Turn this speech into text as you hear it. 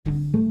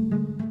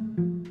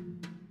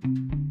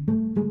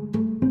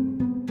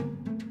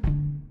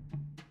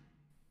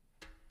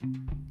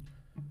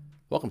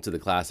Welcome to the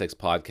Class X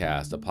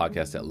Podcast, a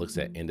podcast that looks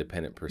at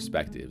independent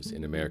perspectives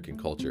in American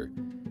culture.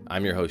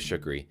 I'm your host,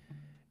 Shukri,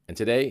 and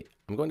today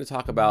I'm going to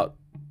talk about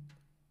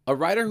a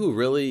writer who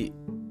really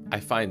I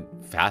find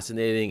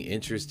fascinating,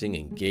 interesting,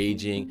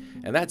 engaging,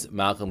 and that's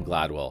Malcolm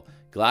Gladwell.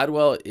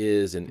 Gladwell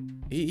is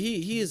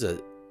he is a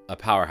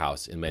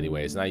powerhouse in many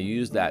ways, and I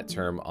use that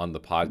term on the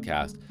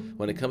podcast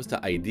when it comes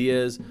to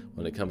ideas,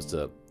 when it comes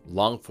to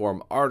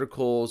long-form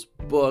articles,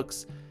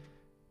 books,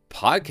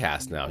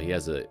 podcasts. Now he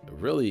has a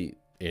really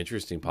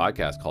interesting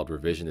podcast called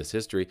Revisionist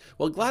History.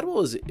 Well,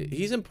 Gladwell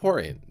he's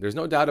important. There's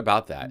no doubt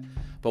about that.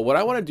 But what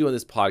I want to do in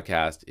this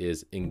podcast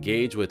is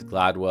engage with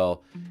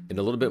Gladwell in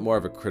a little bit more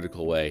of a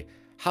critical way.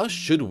 How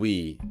should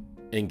we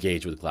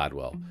engage with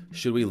Gladwell?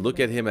 Should we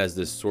look at him as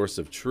this source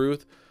of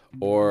truth,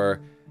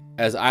 or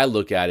as I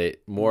look at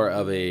it, more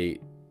of a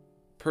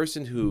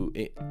person who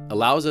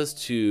allows us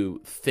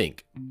to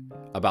think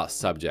about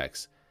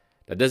subjects?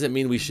 That doesn't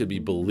mean we should be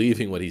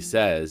believing what he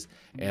says,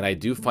 and I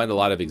do find a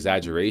lot of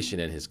exaggeration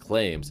in his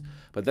claims,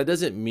 but that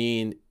doesn't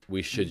mean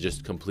we should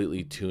just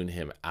completely tune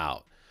him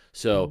out.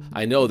 So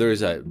I know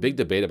there's a big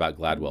debate about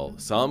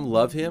Gladwell. Some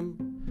love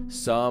him,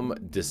 some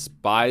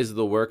despise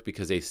the work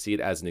because they see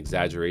it as an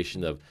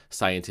exaggeration of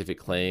scientific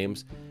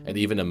claims and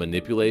even a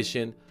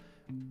manipulation.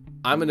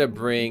 I'm going to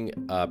bring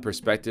a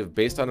perspective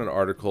based on an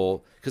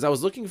article, because I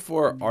was looking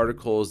for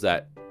articles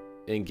that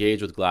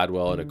engage with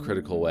Gladwell in a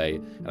critical way,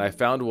 and I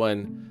found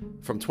one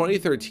from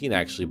 2013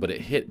 actually, but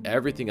it hit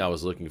everything I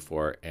was looking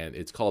for, and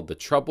it's called The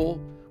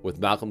Trouble with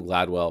Malcolm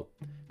Gladwell.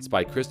 It's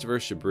by Christopher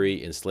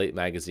Chabris in Slate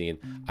magazine.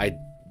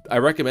 I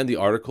recommend the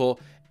article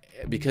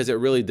because it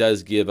really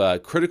does give a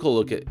critical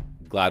look at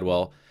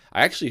Gladwell.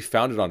 I actually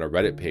found it on a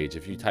Reddit page.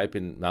 If you type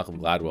in Malcolm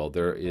Gladwell,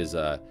 there is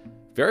a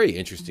very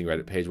interesting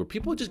Reddit page where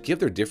people just give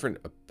their different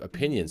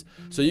opinions,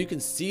 so you can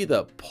see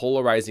the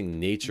polarizing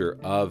nature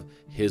of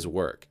his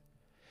work.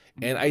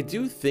 And I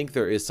do think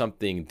there is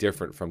something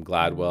different from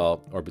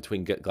Gladwell, or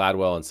between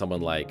Gladwell and someone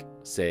like,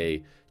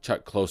 say,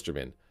 Chuck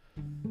Klosterman.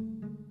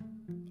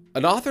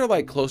 An author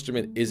like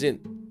Klosterman isn't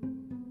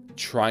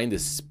trying to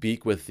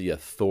speak with the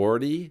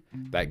authority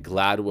that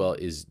Gladwell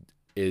is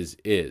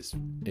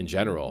in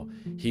general.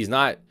 He's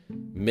not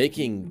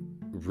making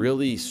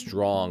really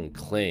strong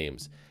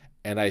claims,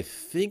 and I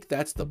think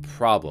that's the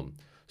problem.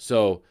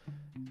 So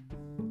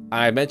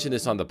I mentioned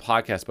this on the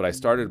podcast, but I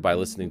started by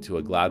listening to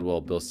a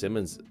Gladwell Bill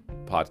Simmons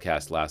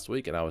podcast last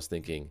week, and I was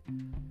thinking,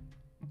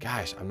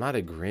 gosh, I'm not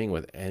agreeing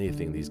with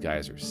anything these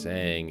guys are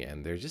saying,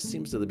 and there just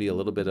seems to be a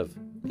little bit of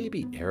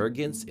maybe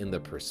arrogance in the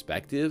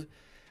perspective.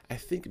 I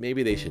think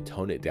maybe they should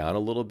tone it down a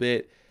little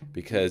bit,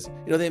 because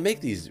they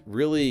make these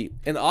really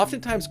and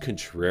oftentimes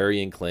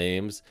contrarian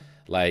claims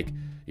like,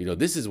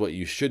 this is what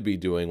you should be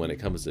doing when it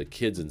comes to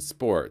kids in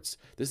sports.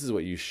 This is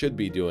what you should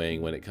be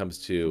doing when it comes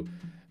to,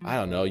 I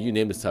don't know, you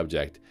name the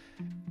subject.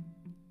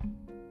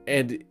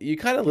 And you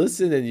kind of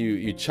listen and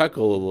you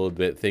chuckle a little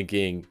bit,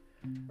 thinking,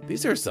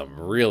 these are some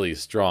really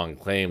strong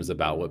claims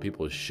about what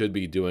people should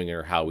be doing,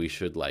 or how we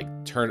should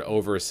turn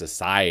over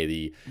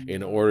society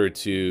in order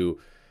to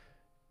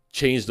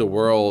change the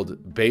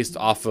world based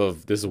off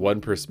of this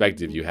one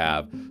perspective you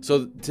have.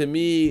 So to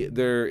me,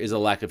 there is a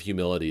lack of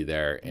humility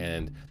there,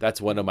 and that's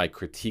one of my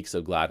critiques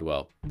of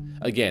Gladwell.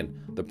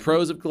 Again, the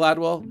pros of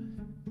Gladwell,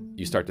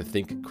 you start to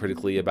think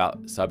critically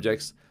about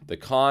subjects. The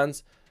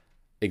cons,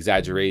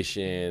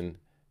 exaggeration,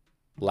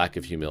 lack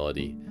of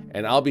humility.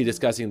 And I'll be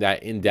discussing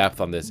that in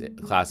depth on this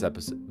Class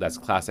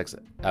X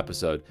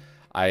episode.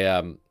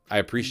 I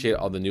appreciate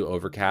all the new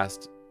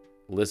Overcast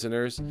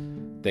listeners.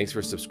 Thanks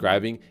for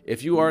subscribing.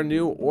 If you are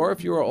new or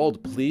if you are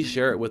old, please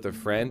share it with a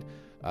friend.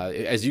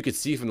 As you could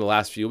see from the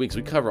last few weeks,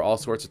 we cover all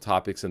sorts of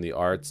topics in the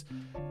arts,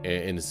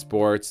 in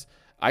sports.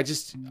 I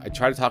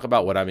try to talk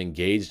about what I'm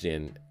engaged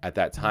in at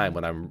that time,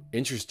 what I'm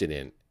interested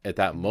in at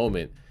that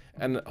moment,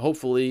 and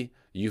hopefully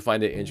you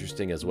find it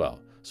interesting as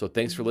well. So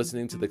thanks for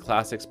listening to the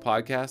Class X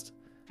Podcast.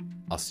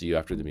 I'll see you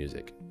after the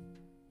music.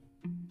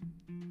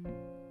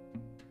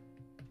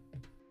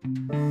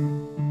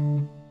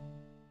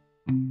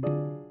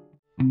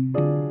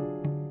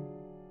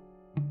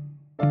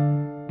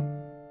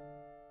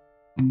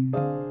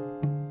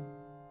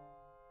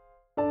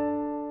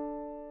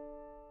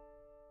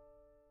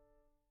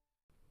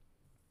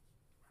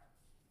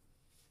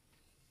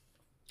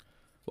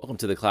 Welcome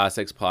to the Class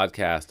X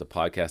Podcast, a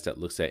podcast that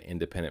looks at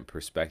independent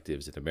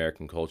perspectives in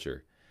American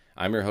culture.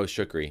 I'm your host,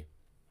 Shukri.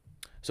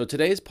 So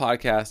today's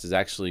podcast is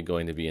actually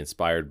going to be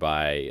inspired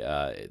by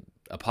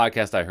a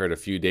podcast I heard a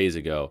few days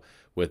ago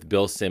with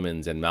Bill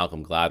Simmons and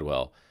Malcolm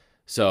Gladwell.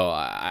 So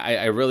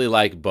I really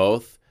like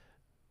both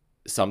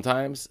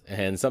sometimes,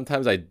 and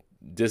sometimes I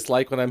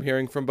dislike what I'm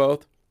hearing from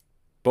both.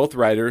 Both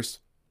writers,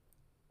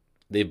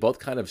 they've both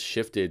kind of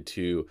shifted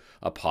to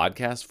a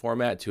podcast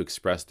format to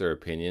express their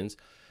opinions,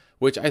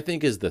 which I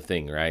think is the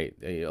thing, right?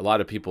 A lot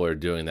of people are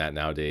doing that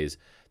nowadays.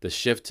 The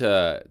shift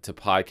to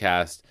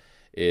podcast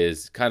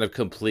is kind of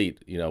complete.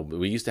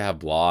 We used to have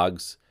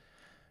blogs,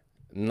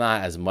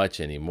 not as much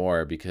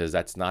anymore because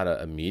that's not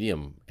a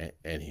medium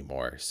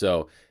anymore.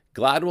 So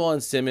Gladwell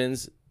and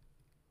Simmons,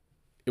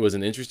 it was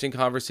an interesting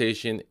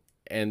conversation,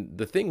 And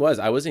the thing was,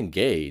 I was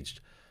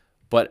engaged,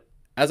 but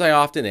as I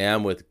often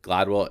am with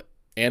Gladwell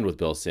and with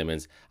Bill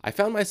Simmons, I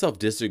found myself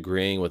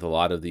disagreeing with a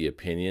lot of the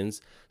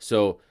opinions.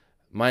 So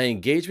my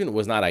engagement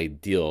was not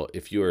ideal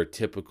if you're a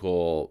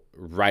typical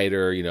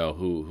writer,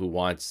 who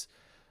wants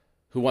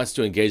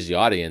to engage the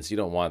audience. You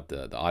don't want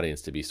the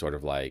audience to be sort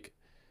of like,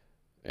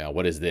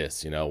 what is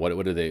this? What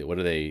are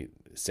they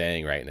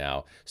saying right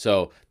now?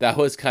 So that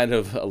was kind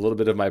of a little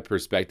bit of my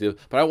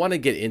perspective, but I want to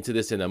get into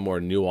this in a more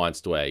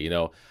nuanced way.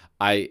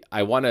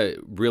 I want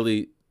to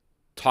really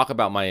talk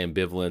about my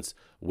ambivalence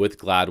with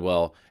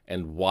Gladwell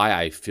and why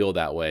I feel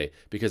that way,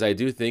 because I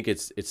do think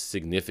it's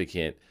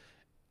significant,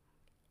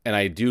 and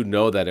I do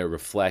know that it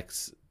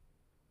reflects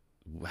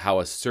how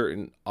a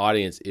certain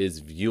audience is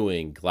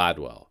viewing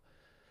Gladwell.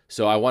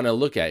 So I want to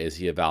look at, is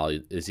he a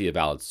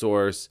valid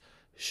source?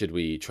 Should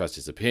we trust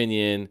his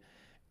opinion?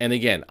 And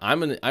again,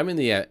 I'm in the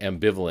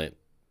ambivalent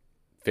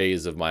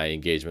phase of my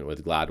engagement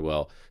with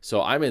Gladwell.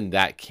 So I'm in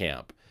that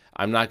camp.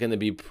 I'm not going to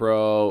be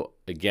pro,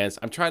 against.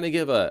 I'm trying to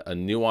give a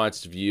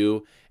nuanced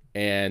view.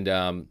 And,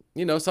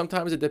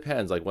 sometimes it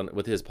depends. Like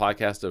with his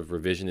podcast of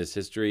revisionist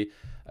history,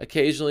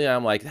 occasionally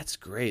I'm like, that's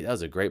great. That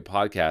was a great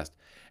podcast.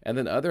 And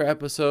then other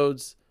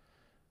episodes,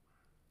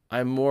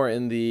 I'm more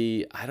in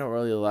the, I don't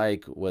really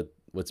like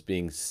what's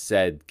being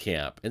said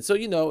camp. And so,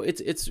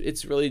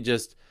 it's really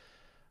just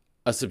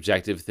a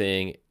subjective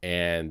thing.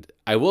 And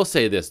I will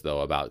say this,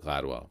 though, about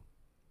Gladwell.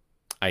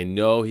 I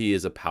know he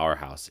is a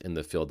powerhouse in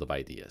the field of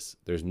ideas.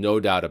 There's no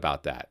doubt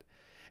about that.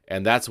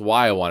 And that's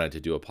why I wanted to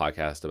do a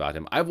podcast about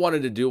him. I've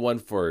wanted to do one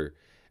for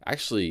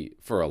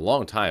a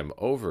long time,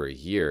 over a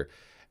year.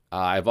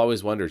 I've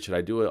always wondered, should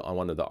I do it on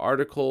one of the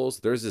articles?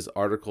 There's this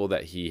article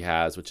that he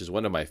has, which is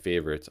one of my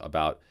favorites,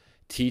 about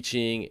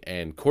teaching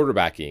and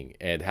quarterbacking,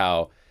 and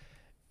how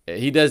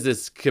he does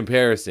this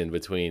comparison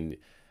between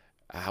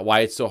why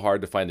it's so hard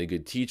to find a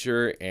good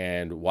teacher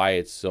and why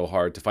it's so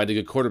hard to find a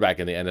good quarterback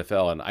in the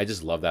NFL. And I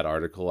just love that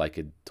article. I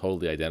could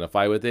totally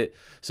identify with it.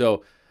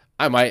 So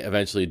I might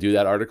eventually do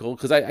that article,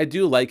 because I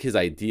do like his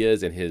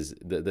ideas and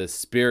the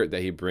spirit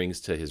that he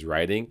brings to his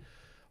writing.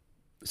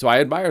 So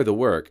I admire the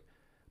work,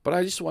 but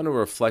I just want to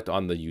reflect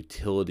on the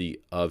utility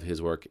of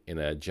his work in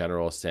a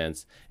general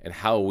sense and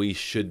how we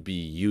should be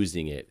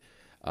using it,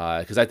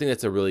 because I think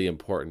that's a really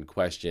important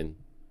question.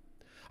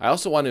 I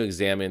also want to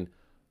examine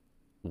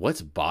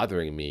what's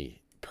bothering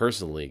me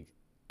personally,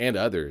 and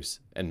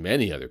others, and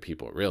many other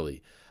people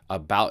really,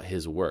 about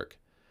his work.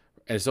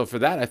 And so for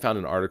that, I found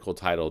an article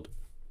titled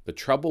 "The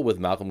Trouble with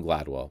Malcolm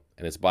Gladwell,"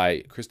 and it's by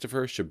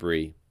Christopher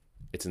Chabris.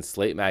 It's in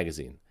Slate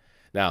magazine.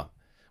 Now,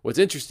 what's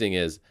interesting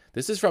is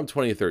this is from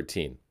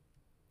 2013.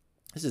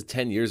 This is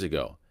 10 years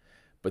ago,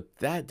 but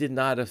that did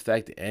not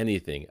affect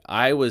anything.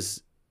 I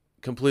was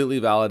completely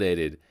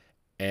validated,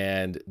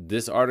 and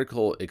this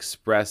article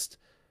expressed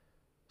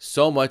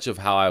so much of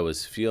how I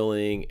was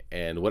feeling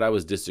and what I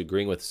was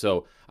disagreeing with.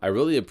 So I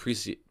really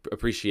appreciate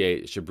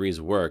Chabris'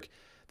 work.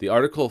 The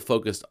article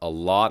focused a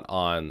lot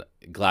on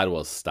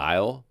Gladwell's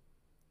style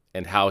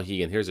and how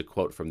and here's a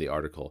quote from the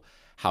article,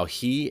 how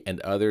he and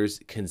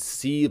others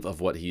conceive of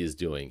what he is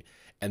doing.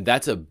 And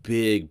that's a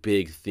big,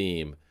 big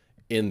theme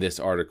in this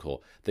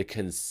article.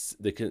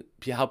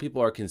 How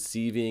people are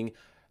conceiving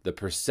the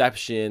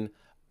perception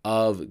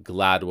of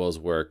Gladwell's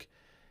work.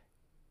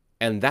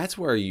 And that's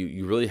where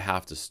you really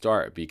have to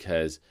start,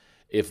 because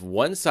if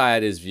one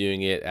side is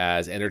viewing it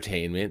as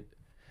entertainment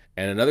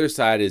and another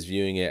side is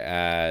viewing it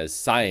as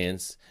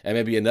science, and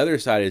maybe another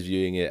side is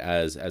viewing it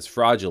as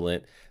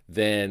fraudulent,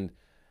 then,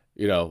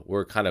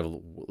 we're kind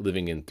of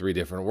living in three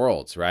different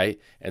worlds, right?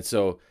 And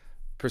so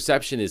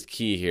perception is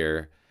key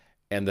here.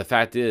 And the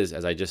fact is,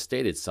 as I just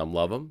stated, some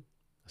love him,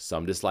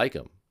 some dislike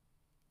him.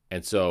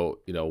 And so,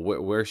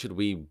 where should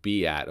we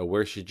be at, or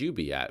where should you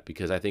be at?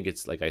 Because I think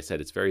it's, like I said,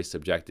 it's very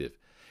subjective.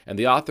 And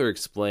the author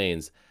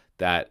explains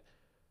that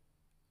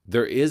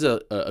there is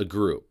a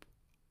group,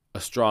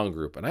 a strong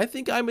group, and I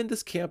think I'm in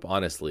this camp,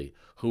 honestly,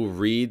 who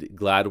read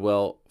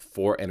Gladwell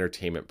for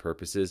entertainment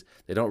purposes.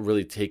 They don't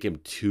really take him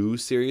too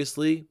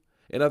seriously,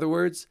 in other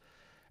words.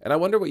 And I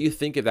wonder what you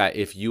think of that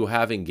if you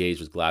have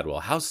engaged with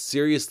Gladwell. How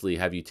seriously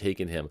have you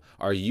taken him?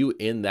 Are you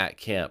in that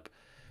camp?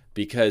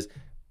 Because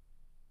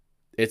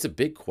it's a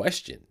big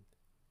question.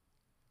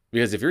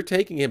 Because if you're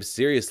taking him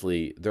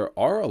seriously, there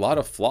are a lot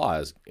of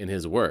flaws in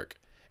his work.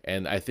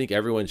 And I think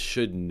everyone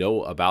should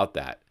know about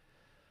that.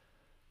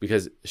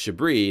 Because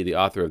Chabris, the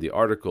author of the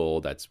article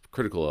that's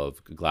critical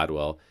of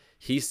Gladwell,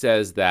 he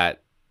says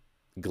that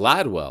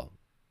Gladwell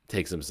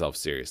takes himself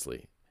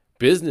seriously.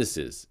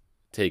 Businesses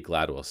take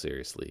Gladwell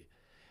seriously.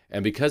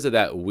 And because of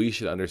that, we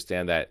should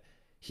understand that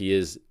he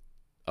is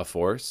a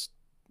force,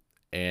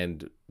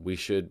 and we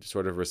should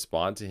sort of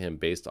respond to him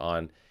based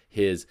on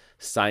his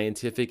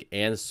scientific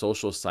and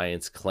social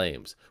science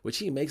claims, which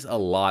he makes a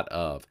lot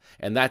of.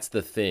 And that's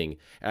the thing.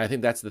 And I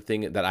think that's the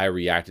thing that I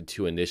reacted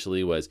to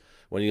initially, was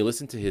when you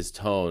listen to his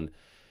tone,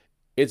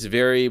 it's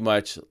very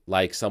much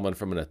like someone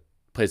from a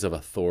place of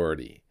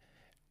authority.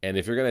 And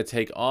if you're going to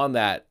take on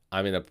that,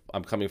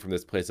 I'm coming from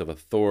this place of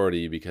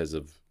authority because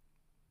of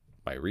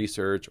my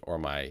research or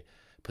my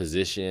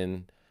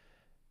position,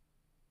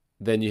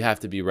 then you have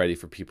to be ready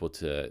for people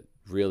to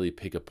really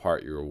pick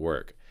apart your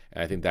work.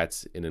 And I think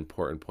that's an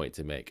important point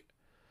to make.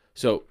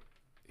 So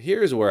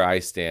here's where I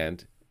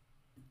stand.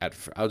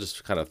 I'll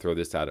just kind of throw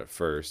this out at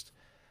first.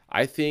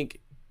 I think,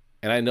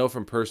 and I know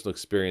from personal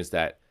experience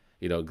that,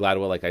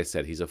 Gladwell, like I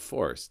said, he's a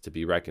force to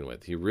be reckoned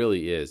with. He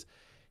really is.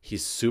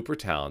 He's super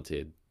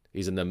talented.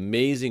 He's an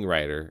amazing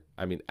writer.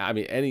 I mean,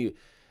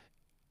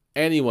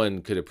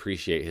 anyone could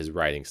appreciate his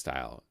writing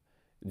style,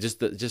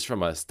 just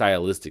from a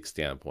stylistic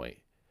standpoint.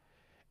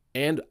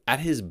 And at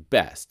his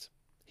best,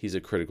 he's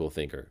a critical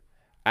thinker.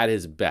 At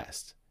his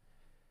best.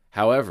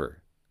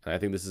 However, and I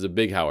think this is a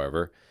big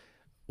however,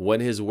 when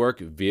his work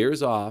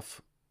veers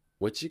off,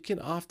 which it can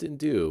often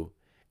do,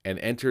 and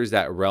enters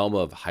that realm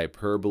of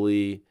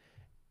hyperbole,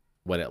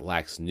 when it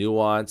lacks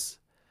nuance,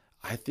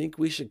 I think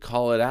we should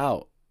call it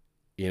out.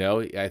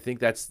 I think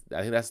that's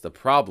the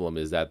problem,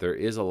 is that there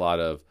is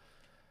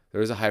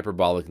a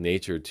hyperbolic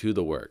nature to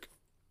the work.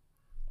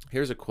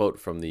 Here's a quote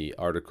from the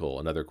article,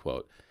 another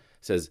quote.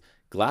 It says,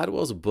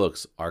 Gladwell's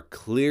books are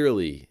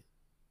clearly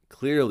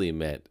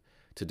meant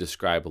to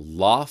describe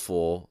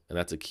lawful, and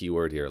that's a key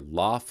word here,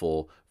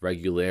 lawful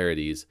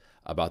regularities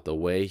about the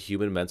way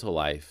human mental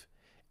life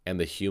and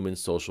the human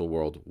social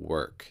world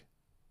work.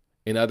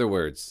 In other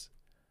words,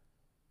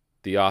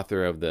 the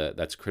author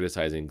that's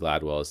criticizing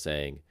Gladwell is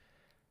saying,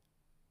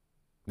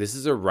 this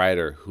is a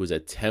writer who's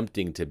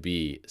attempting to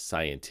be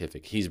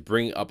scientific. He's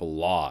bringing up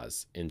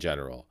laws in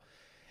general.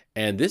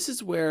 And this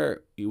is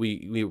where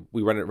we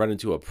run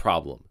into a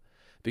problem,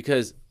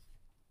 because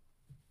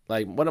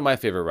like one of my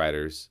favorite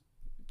writers,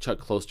 Chuck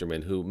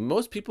Klosterman, who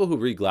most people who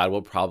read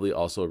Gladwell probably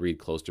also read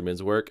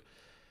Klosterman's work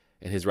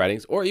and his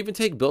writings, or even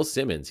take Bill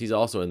Simmons. He's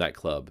also in that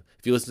club.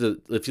 If you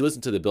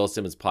listen to the Bill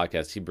Simmons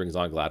podcast, he brings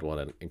on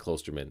Gladwell and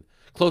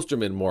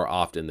Klosterman more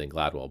often than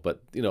Gladwell.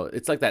 But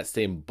it's like that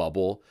same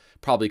bubble,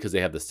 probably because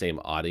they have the same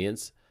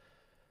audience.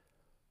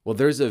 Well,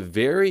 there's a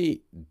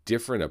very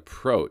different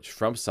approach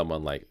from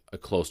someone like a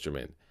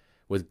Klosterman.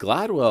 With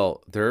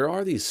Gladwell, there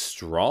are these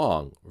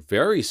strong,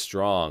 very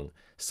strong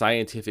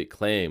scientific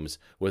claims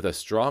with a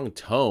strong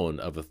tone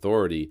of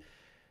authority,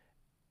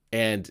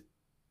 and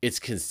it's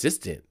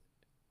consistent.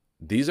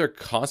 These are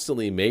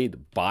constantly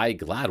made by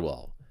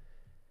Gladwell.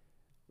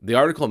 The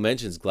article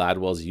mentions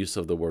Gladwell's use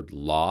of the word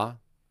law.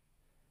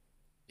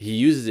 He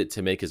uses it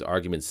to make his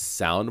arguments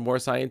sound more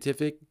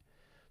scientific.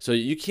 So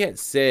you can't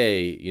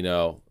say,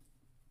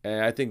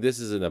 and I think this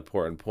is an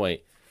important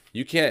point,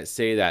 you can't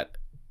say that,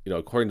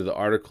 according to the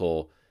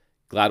article,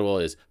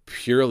 Gladwell is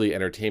purely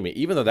entertainment,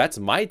 even though that's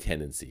my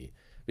tendency,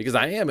 because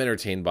I am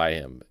entertained by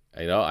him.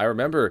 I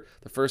remember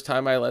the first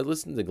time I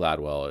listened to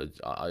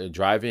Gladwell,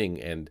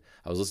 driving, and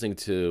I was listening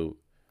to,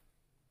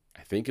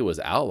 I think it was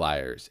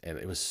Outliers, and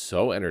it was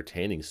so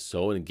entertaining,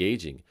 so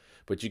engaging.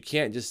 But you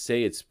can't just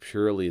say it's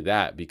purely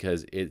that,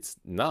 because it's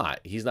not.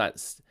 He's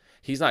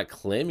not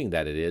claiming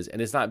that it is,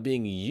 and it's not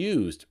being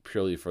used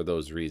purely for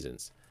those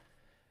reasons.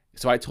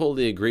 So I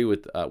totally agree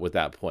with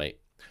that point.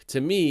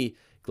 To me,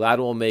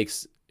 Gladwell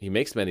makes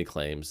many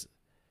claims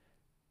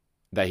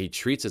that he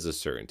treats as a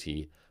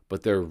certainty,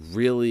 but they're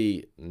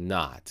really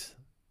not.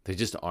 They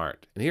just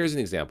aren't. And here's an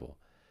example.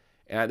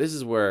 And this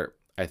is where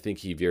I think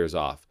he veers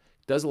off.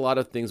 He does a lot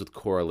of things with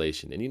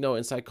correlation. And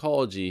in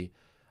psychology,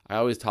 I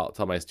always tell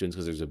my students,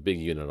 because there's a big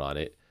unit on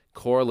it,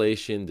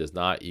 correlation does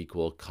not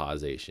equal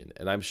causation.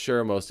 And I'm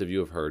sure most of you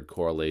have heard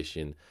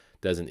correlation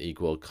doesn't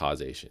equal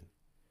causation.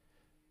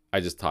 I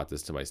just taught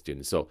this to my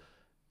students. So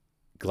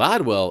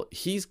Gladwell,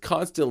 he's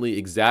constantly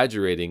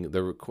exaggerating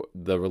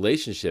the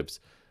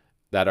relationships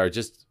that are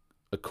just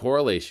a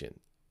correlation.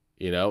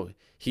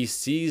 He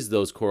sees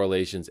those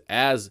correlations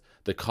as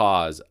the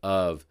cause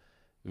of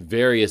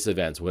various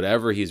events,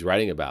 whatever he's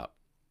writing about.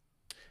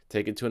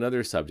 Take it to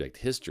another subject,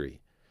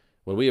 history.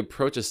 When we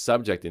approach a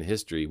subject in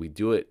history, we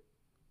do it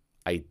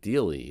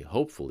ideally,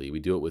 hopefully, we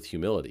do it with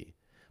humility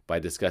by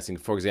discussing,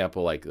 for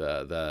example, like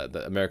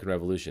the American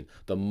Revolution,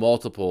 the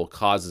multiple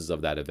causes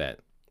of that event.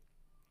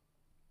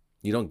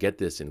 You don't get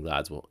this in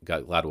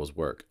Gladwell's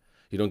work.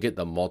 You don't get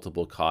the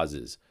multiple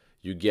causes.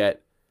 You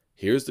get,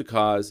 here's the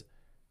cause,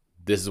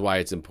 this is why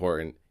it's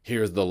important,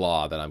 here's the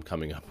law that I'm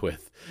coming up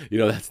with.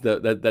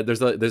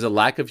 There's a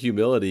lack of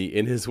humility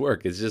in his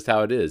work. It's just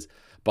how it is.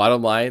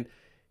 Bottom line,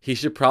 he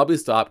should probably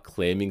stop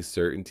claiming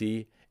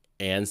certainty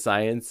and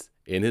science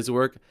in his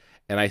work.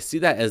 And I see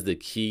that as the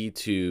key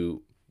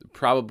to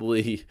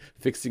probably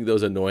fixing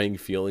those annoying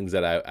feelings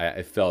that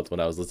I felt when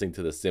I was listening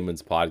to the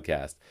Simmons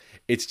podcast.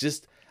 It's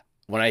just,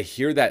 when I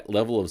hear that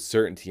level of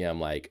certainty, I'm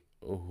like,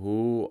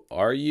 who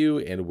are you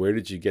and where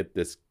did you get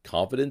this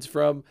confidence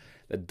from?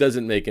 That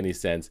doesn't make any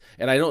sense.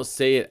 And I don't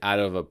say it out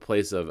of a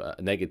place of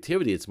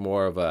negativity. It's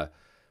more of a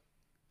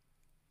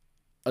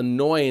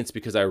annoyance,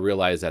 because I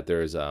realize that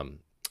there's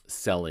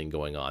selling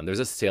going on. There's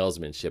a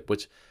salesmanship,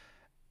 which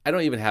I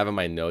don't even have in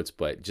my notes,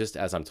 but just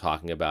as I'm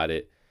talking about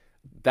it,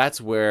 that's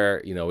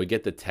where, we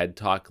get the TED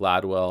Talk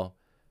Gladwell,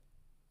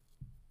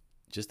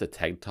 just the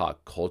TED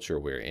Talk culture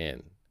we're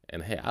in.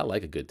 And hey, I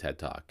like a good TED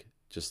Talk,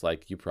 just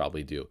like you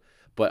probably do.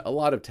 But a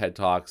lot of TED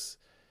Talks,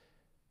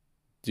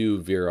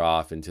 do veer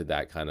off into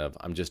that kind of,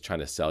 I'm just trying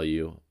to sell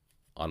you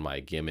on my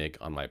gimmick,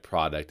 on my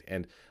product.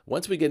 And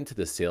once we get into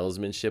the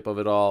salesmanship of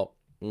it all,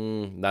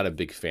 not a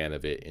big fan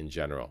of it in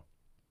general.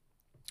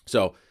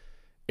 So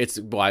it's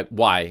why,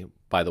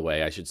 by the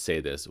way, I should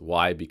say this.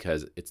 Why?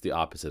 Because it's the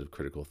opposite of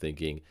critical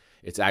thinking.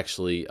 It's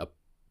actually a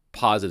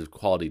positive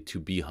quality to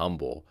be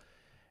humble.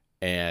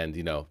 And,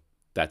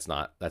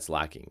 that's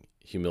lacking.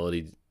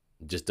 Humility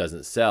just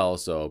doesn't sell,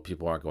 so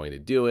people aren't going to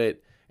do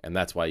it. And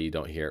that's why you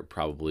don't hear it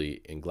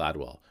probably in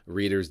Gladwell.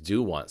 Readers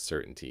do want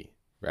certainty,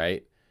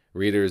 right?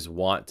 Readers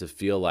want to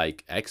feel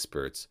like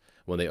experts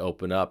when they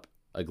open up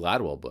a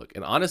Gladwell book.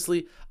 And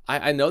honestly,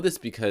 I know this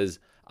because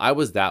I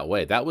was that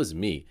way. That was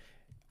me.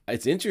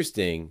 It's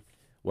interesting.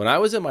 When I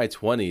was in my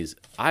 20s,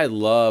 I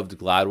loved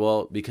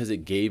Gladwell because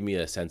it gave me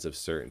a sense of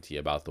certainty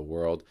about the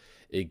world.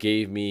 It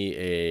gave me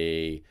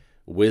a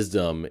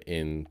wisdom,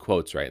 in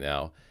quotes right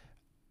now.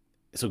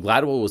 So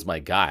Gladwell was my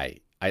guy.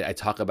 I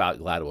talk about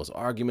Gladwell's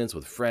arguments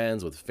with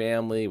friends, with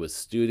family, with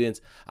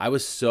students. I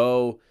was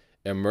so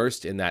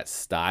immersed in that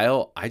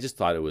style. I just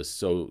thought it was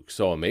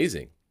so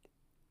amazing.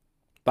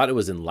 Thought it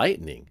was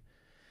enlightening.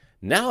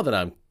 Now that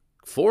I'm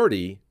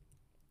 40,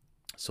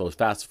 so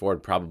fast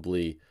forward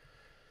probably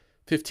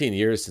 15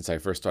 years since I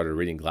first started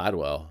reading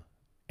Gladwell,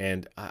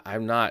 and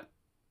I'm not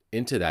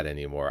into that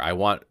anymore.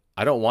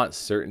 I don't want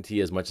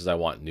certainty as much as I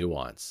want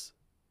nuance.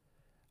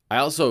 I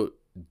also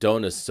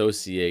don't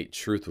associate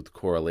truth with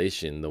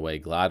correlation the way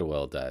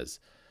Gladwell does.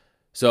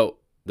 So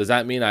does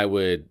that mean I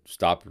would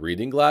stop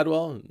reading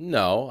Gladwell?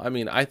 No. I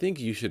mean, I think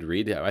you should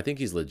read him. I think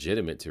he's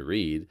legitimate to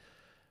read.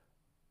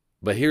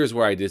 But here's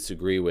where I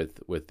disagree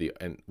with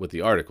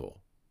the article.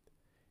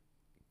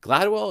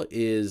 Gladwell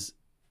is,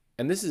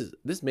 and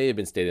this may have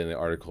been stated in the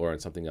article or in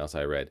something else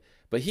I read,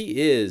 but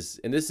he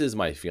is, and this is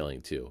my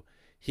feeling too,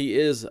 he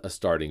is a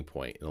starting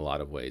point in a lot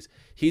of ways.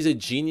 He's a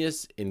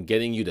genius in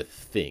getting you to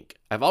think.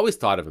 I've always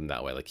thought of him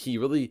that way. Like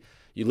you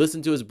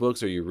listen to his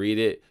books or you read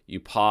it, you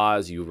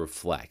pause, you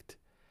reflect.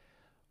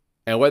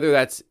 And whether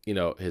that's,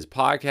 his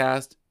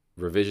podcast,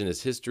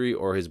 Revisionist History,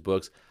 or his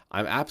books,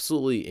 I'm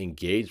absolutely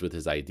engaged with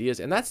his ideas.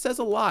 And that says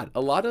a lot.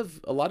 A lot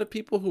of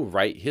people who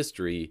write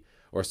history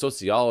or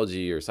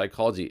sociology or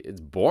psychology, it's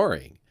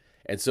boring.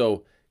 And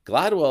so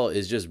Gladwell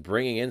is just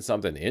bringing in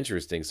something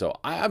interesting. So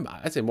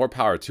I'd say more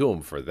power to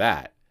him for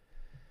that.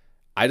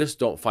 I just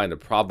don't find a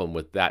problem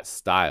with that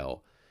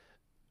style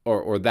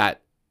or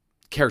that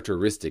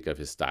characteristic of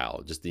his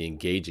style, just the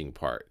engaging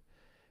part.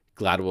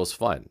 Gladwell's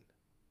fun.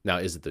 Now,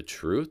 is it the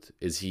truth?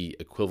 Is he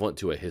equivalent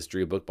to a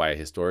history book by a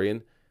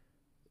historian?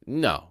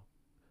 No.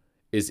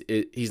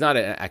 He's not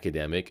an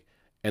academic.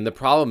 And the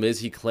problem is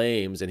he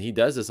claims, and he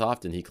does this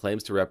often, he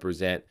claims to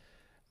represent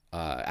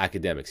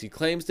academics. He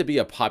claims to be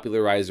a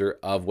popularizer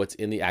of what's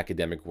in the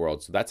academic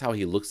world. So that's how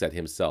he looks at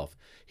himself.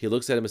 He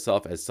looks at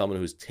himself as someone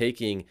who's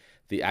taking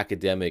the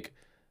academic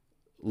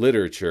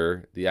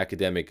literature, the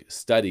academic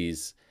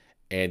studies,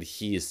 and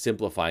he is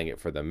simplifying it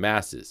for the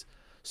masses.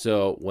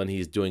 So when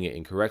he's doing it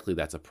incorrectly,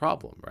 that's a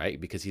problem, right?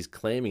 Because he's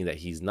claiming that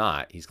he's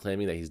not. He's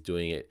claiming that he's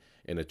doing it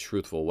in a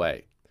truthful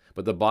way.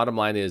 But the bottom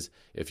line is,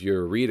 if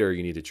you're a reader,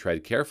 you need to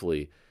tread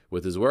carefully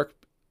with his work.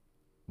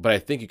 But I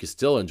think you can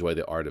still enjoy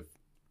the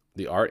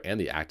art and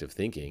the act of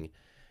thinking.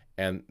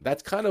 And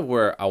that's kind of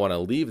where I want to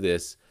leave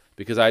this,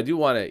 because I do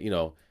want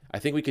to, I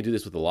think we can do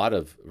this with a lot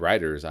of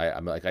writers.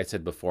 I'm like I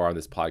said before on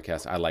this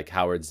podcast, I like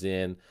Howard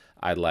Zinn.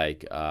 I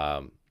like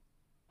Noam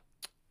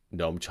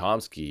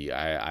Chomsky.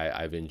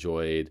 I've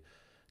enjoyed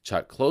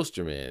Chuck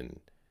Klosterman.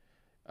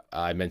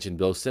 I mentioned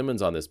Bill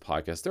Simmons on this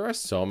podcast. There are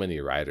so many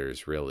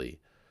writers, really,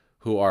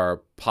 who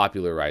are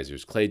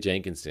popularizers. Clay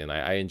Jenkinson,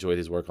 I enjoyed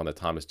his work on the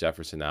Thomas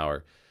Jefferson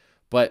Hour.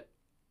 But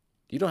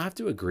you don't have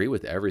to agree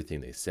with everything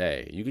they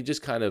say. You could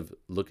just kind of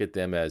look at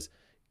them as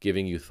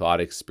giving you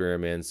thought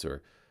experiments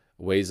or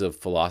ways of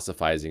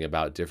philosophizing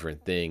about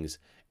different things.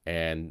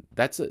 And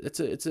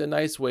it's a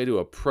nice way to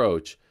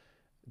approach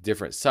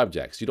different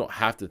subjects. You don't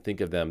have to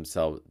think of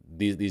themselves,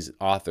 these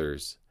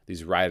authors,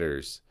 these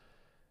writers,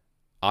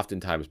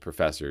 oftentimes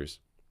professors,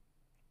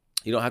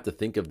 you don't have to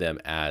think of them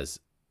as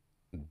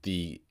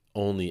the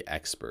only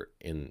expert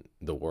in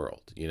the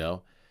world,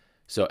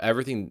 So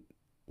everything,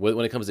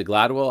 when it comes to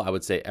Gladwell, I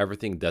would say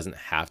everything doesn't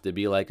have to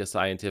be like a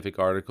scientific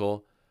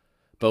article,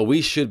 but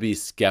we should be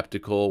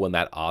skeptical when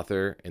that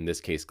author, in this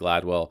case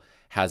Gladwell,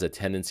 has a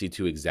tendency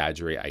to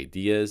exaggerate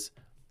ideas,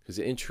 because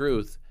in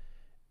truth,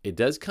 it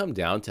does come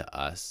down to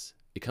us.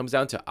 It comes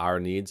down to our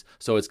needs.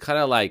 So it's kind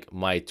of like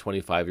my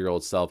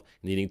 25-year-old self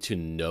needing to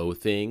know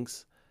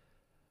things.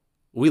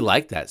 We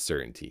like that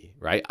certainty,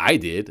 right? I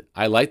did.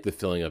 I like the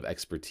feeling of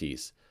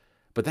expertise,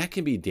 but that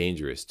can be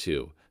dangerous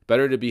too.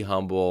 Better to be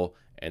humble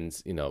and,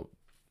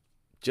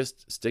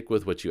 just stick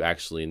with what you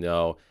actually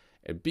know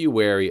and be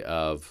wary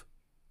of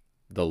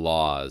the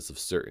laws of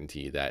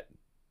certainty that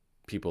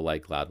people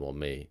like Gladwell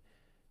may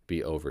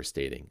be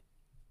overstating.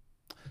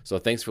 So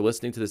thanks for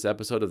listening to this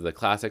episode of the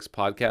Classics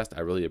Podcast. I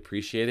really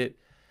appreciate it.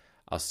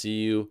 I'll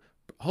see you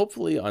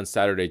hopefully on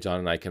Saturday. John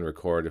and I can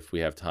record if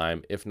we have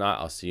time. If not,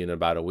 I'll see you in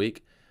about a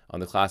week on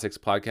the Classics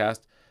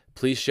Podcast.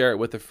 Please share it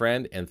with a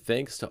friend, and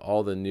thanks to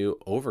all the new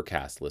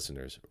Overcast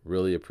listeners.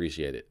 Really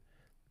appreciate it.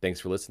 Thanks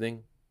for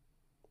listening.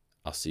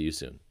 I'll see you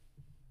soon.